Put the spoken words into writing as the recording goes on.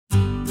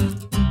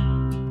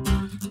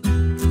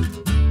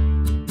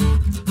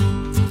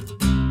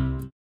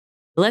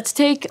Let's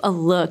take a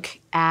look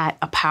at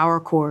a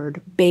power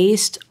chord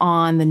based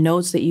on the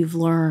notes that you've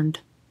learned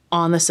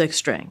on the 6th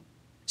string.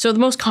 So the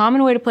most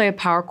common way to play a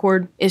power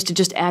chord is to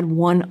just add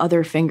one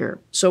other finger.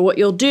 So what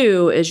you'll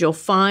do is you'll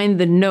find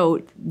the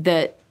note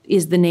that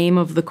is the name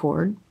of the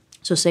chord.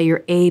 So say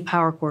your A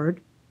power chord.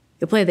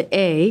 You'll play the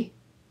A,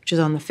 which is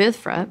on the 5th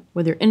fret,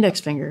 with your index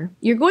finger.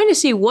 You're going to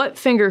see what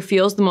finger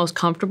feels the most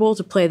comfortable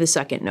to play the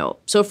 2nd note.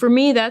 So for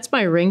me, that's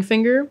my ring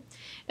finger,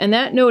 and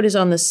that note is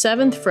on the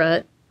 7th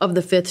fret of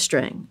the 5th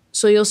string.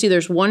 So you'll see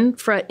there's 1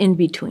 fret in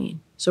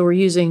between. So we're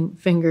using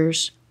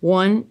fingers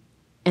 1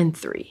 and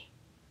 3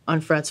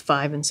 on frets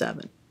 5 and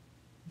 7.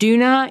 Do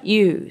not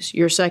use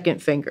your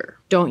 2nd finger.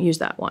 Don't use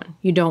that one.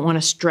 You don't want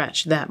to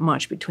stretch that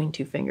much between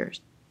 2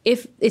 fingers.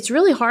 If it's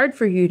really hard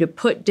for you to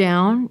put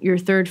down your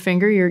 3rd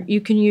finger,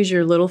 you can use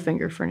your little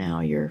finger for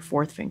now, your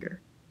 4th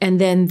finger, and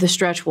then the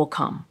stretch will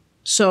come.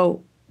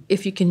 So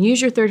if you can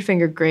use your 3rd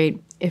finger,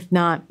 great. If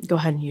not, go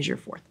ahead and use your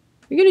 4th.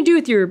 What you're going to do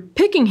with your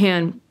picking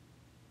hand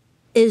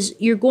is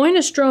you're going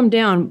to strum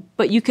down,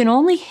 but you can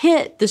only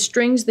hit the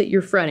strings that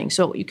you're fretting.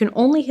 So you can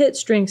only hit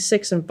strings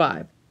 6 and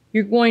 5.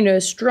 You're going to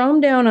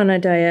strum down on a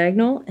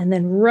diagonal, and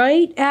then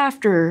right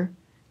after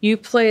you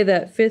play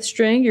that 5th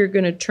string, you're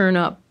going to turn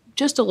up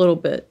just a little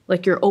bit,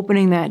 like you're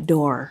opening that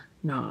door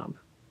knob.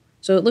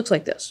 So it looks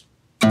like this.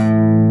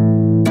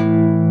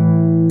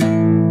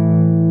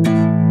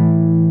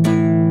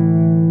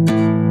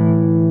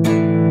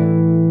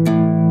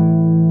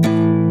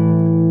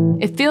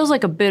 It feels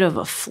like a bit of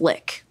a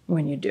flick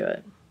when you do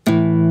it.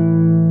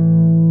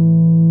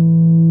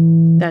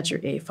 That's your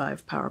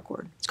A5 power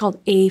chord. It's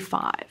called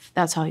A5.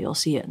 That's how you'll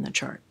see it in the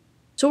chart.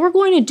 So what we're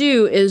going to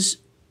do is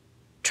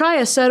try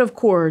a set of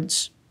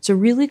chords. It's a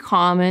really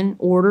common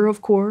order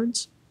of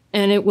chords,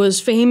 and it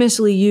was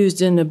famously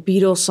used in a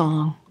Beatles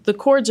song. The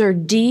chords are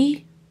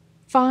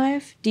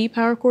D5, D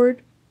power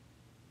chord,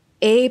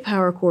 A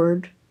power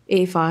chord,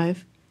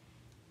 A5,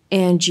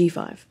 and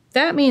G5.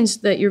 That means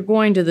that you're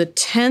going to the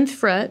 10th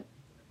fret,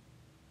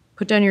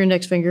 put down your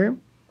index finger,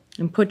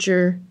 and put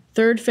your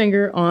 3rd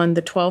finger on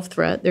the 12th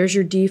fret. There's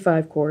your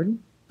D5 chord.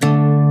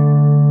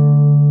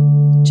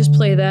 Just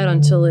play that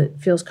until it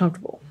feels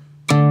comfortable.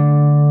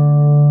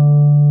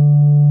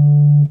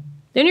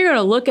 Then you're going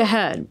to look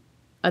ahead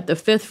at the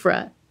 5th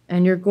fret,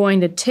 and you're going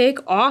to take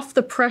off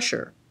the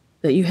pressure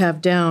that you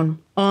have down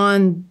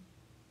on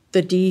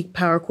the D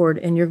power chord,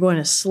 and you're going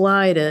to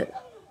slide it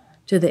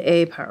to the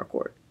A power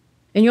chord.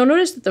 And you'll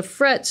notice that the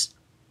frets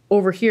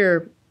over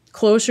here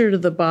closer to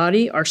the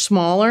body are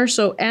smaller.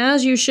 So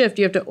as you shift,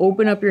 you have to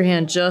open up your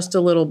hand just a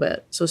little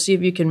bit. So see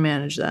if you can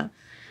manage that.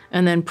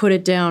 And then put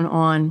it down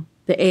on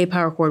the A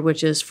power chord,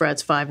 which is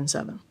frets 5 and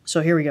 7.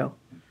 So here we go.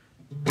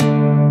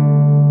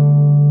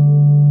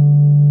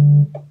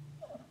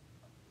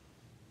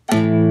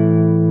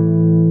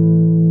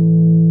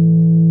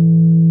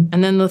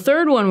 And then the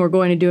 3rd one we're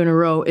going to do in a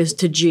row is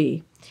to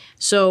G.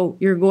 So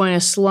you're going to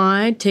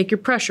slide, take your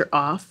pressure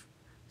off,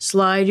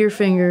 slide your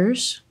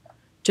fingers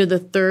to the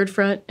 3rd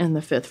fret and the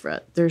 5th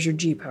fret. There's your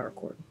G power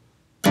chord.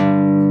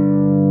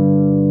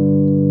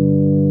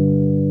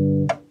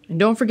 And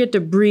don't forget to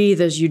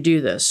breathe as you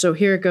do this. So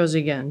here it goes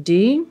again.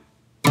 D,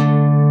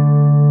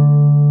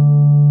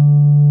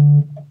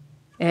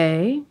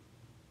 A,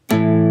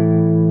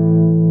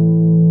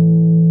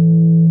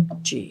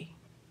 G.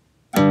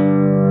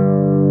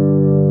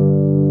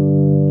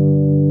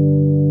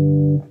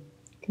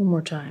 One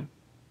more time.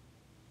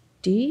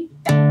 D,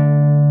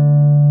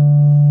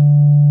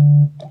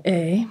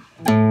 A,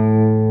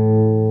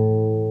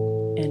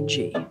 and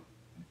G.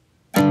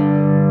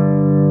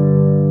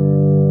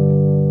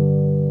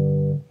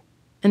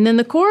 And then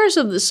the chorus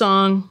of the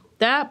song,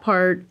 that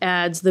part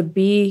adds the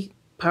B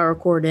power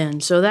chord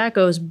in. So that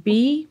goes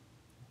B,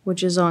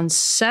 which is on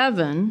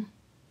 7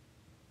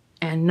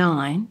 and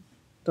 9,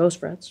 those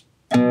frets.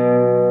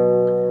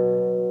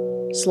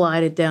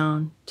 Slide it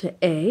down to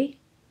A,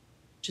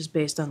 which is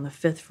based on the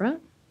 5th fret.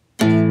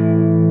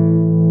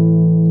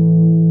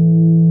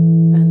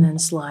 And then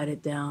slide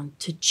it down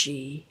to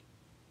G,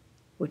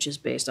 which is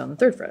based on the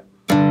 3rd fret.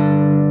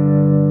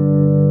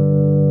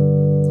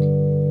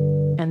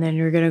 And then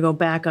you're going to go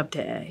back up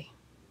to A.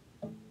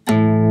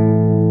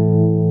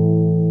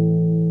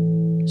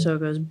 So it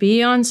goes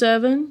B on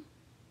 7,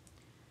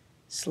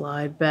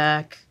 slide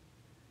back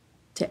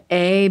to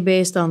A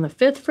based on the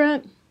 5th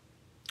fret,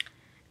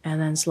 and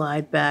then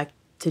slide back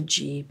to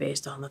G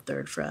based on the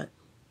 3rd fret,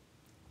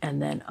 and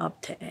then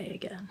up to A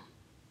again.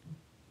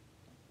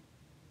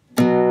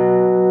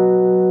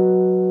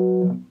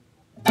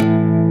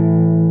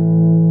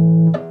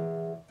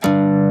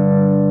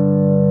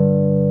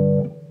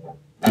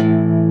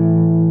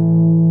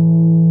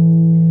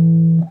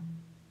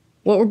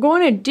 What we're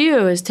going to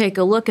do is take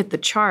a look at the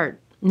chart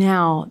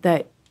now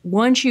that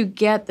once you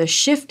get the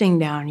shifting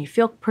down, you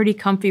feel pretty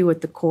comfy with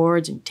the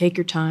chords and take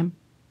your time.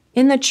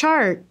 In the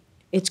chart,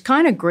 it's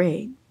kind of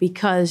great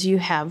because you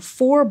have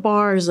 4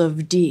 bars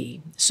of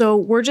D. So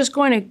we're just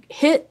going to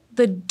hit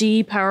the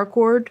D power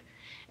chord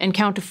and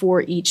count to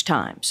 4 each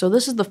time. So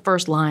this is the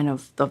first line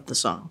of the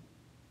song.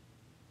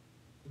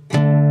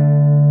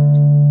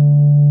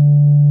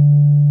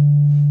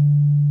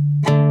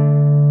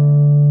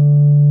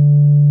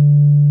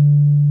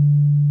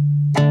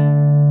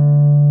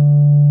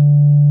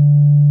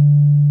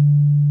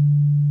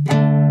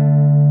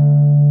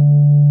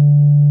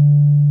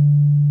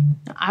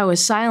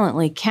 was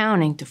silently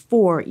counting to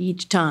 4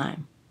 each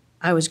time.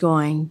 I was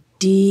going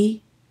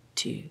D,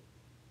 2,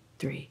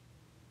 3,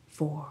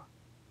 4,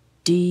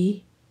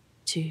 D,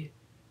 2,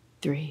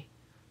 3,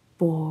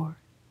 4,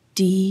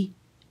 D,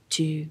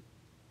 2,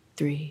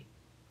 3,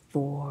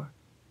 4,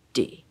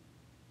 D.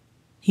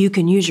 You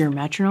can use your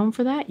metronome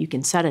for that. You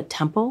can set a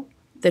tempo.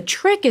 The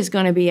trick is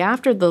going to be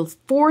after the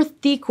 4th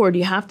D chord,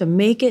 you have to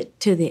make it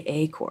to the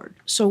A chord.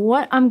 So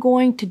what I'm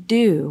going to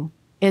do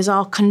is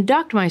I'll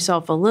conduct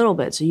myself a little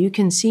bit so you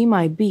can see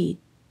my beat.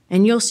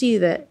 And you'll see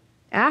that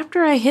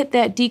after I hit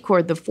that D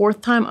chord the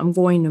 4th time, I'm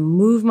going to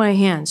move my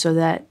hand so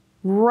that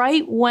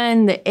right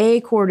when the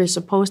A chord is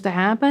supposed to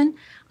happen,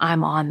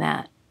 I'm on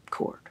that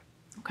chord.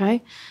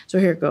 Okay? So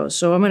here it goes.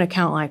 So I'm going to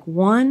count like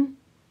 1,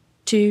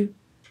 2,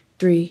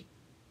 3,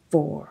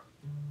 4.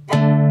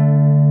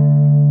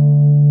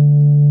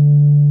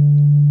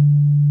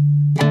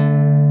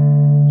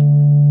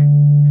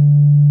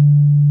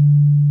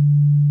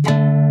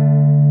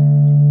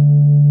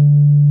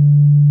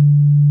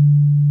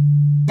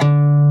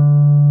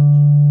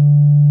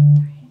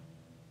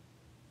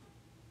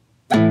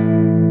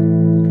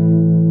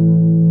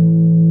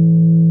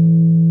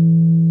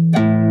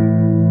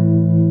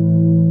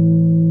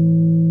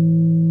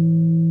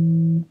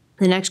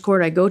 The next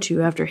chord I go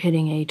to after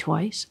hitting A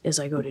twice is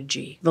I go to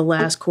G, the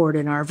last chord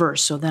in our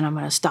verse. So then I'm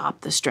going to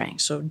stop the string.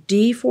 So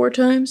D 4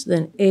 times,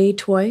 then A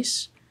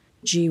twice,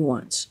 G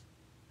once.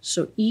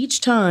 So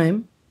each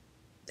time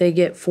they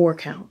get 4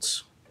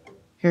 counts.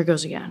 Here it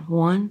goes again.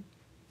 1,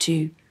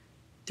 2,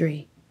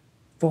 3,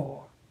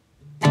 4.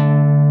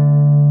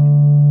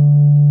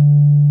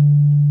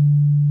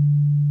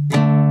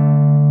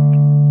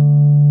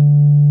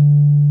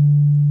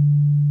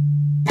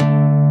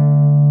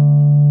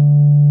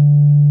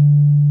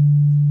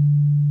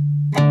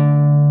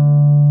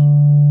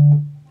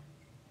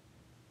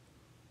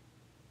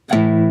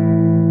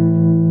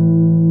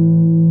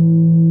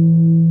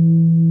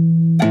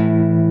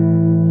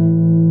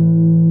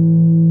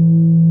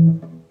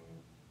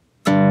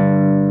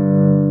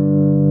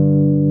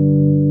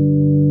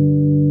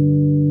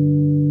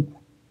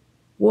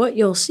 What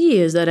you'll see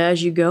is that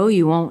as you go,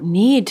 you won't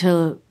need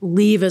to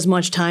leave as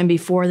much time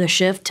before the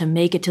shift to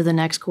make it to the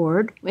next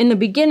chord. In the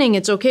beginning,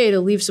 it's okay to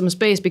leave some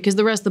space because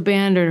the rest of the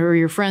band or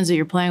your friends that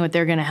you're playing with,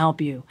 they're going to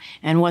help you.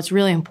 And what's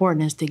really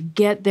important is to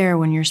get there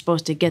when you're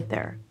supposed to get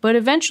there. But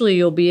eventually,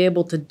 you'll be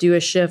able to do a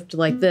shift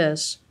like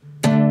this.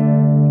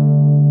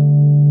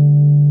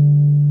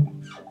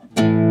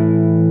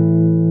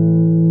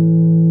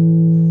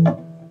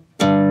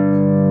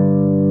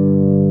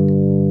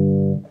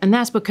 And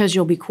that's because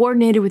you'll be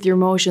coordinated with your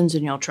motions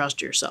and you'll trust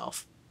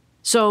yourself.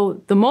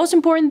 So the most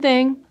important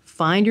thing,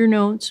 find your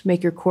notes,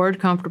 make your chord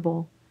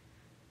comfortable,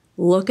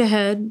 look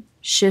ahead,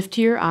 shift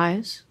to your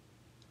eyes,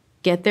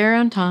 get there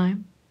on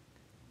time,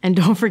 and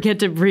don't forget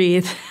to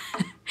breathe.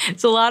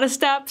 It's a lot of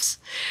steps,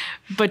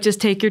 but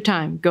just take your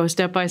time, go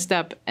step by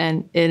step,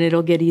 and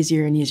it'll get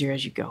easier and easier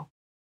as you go.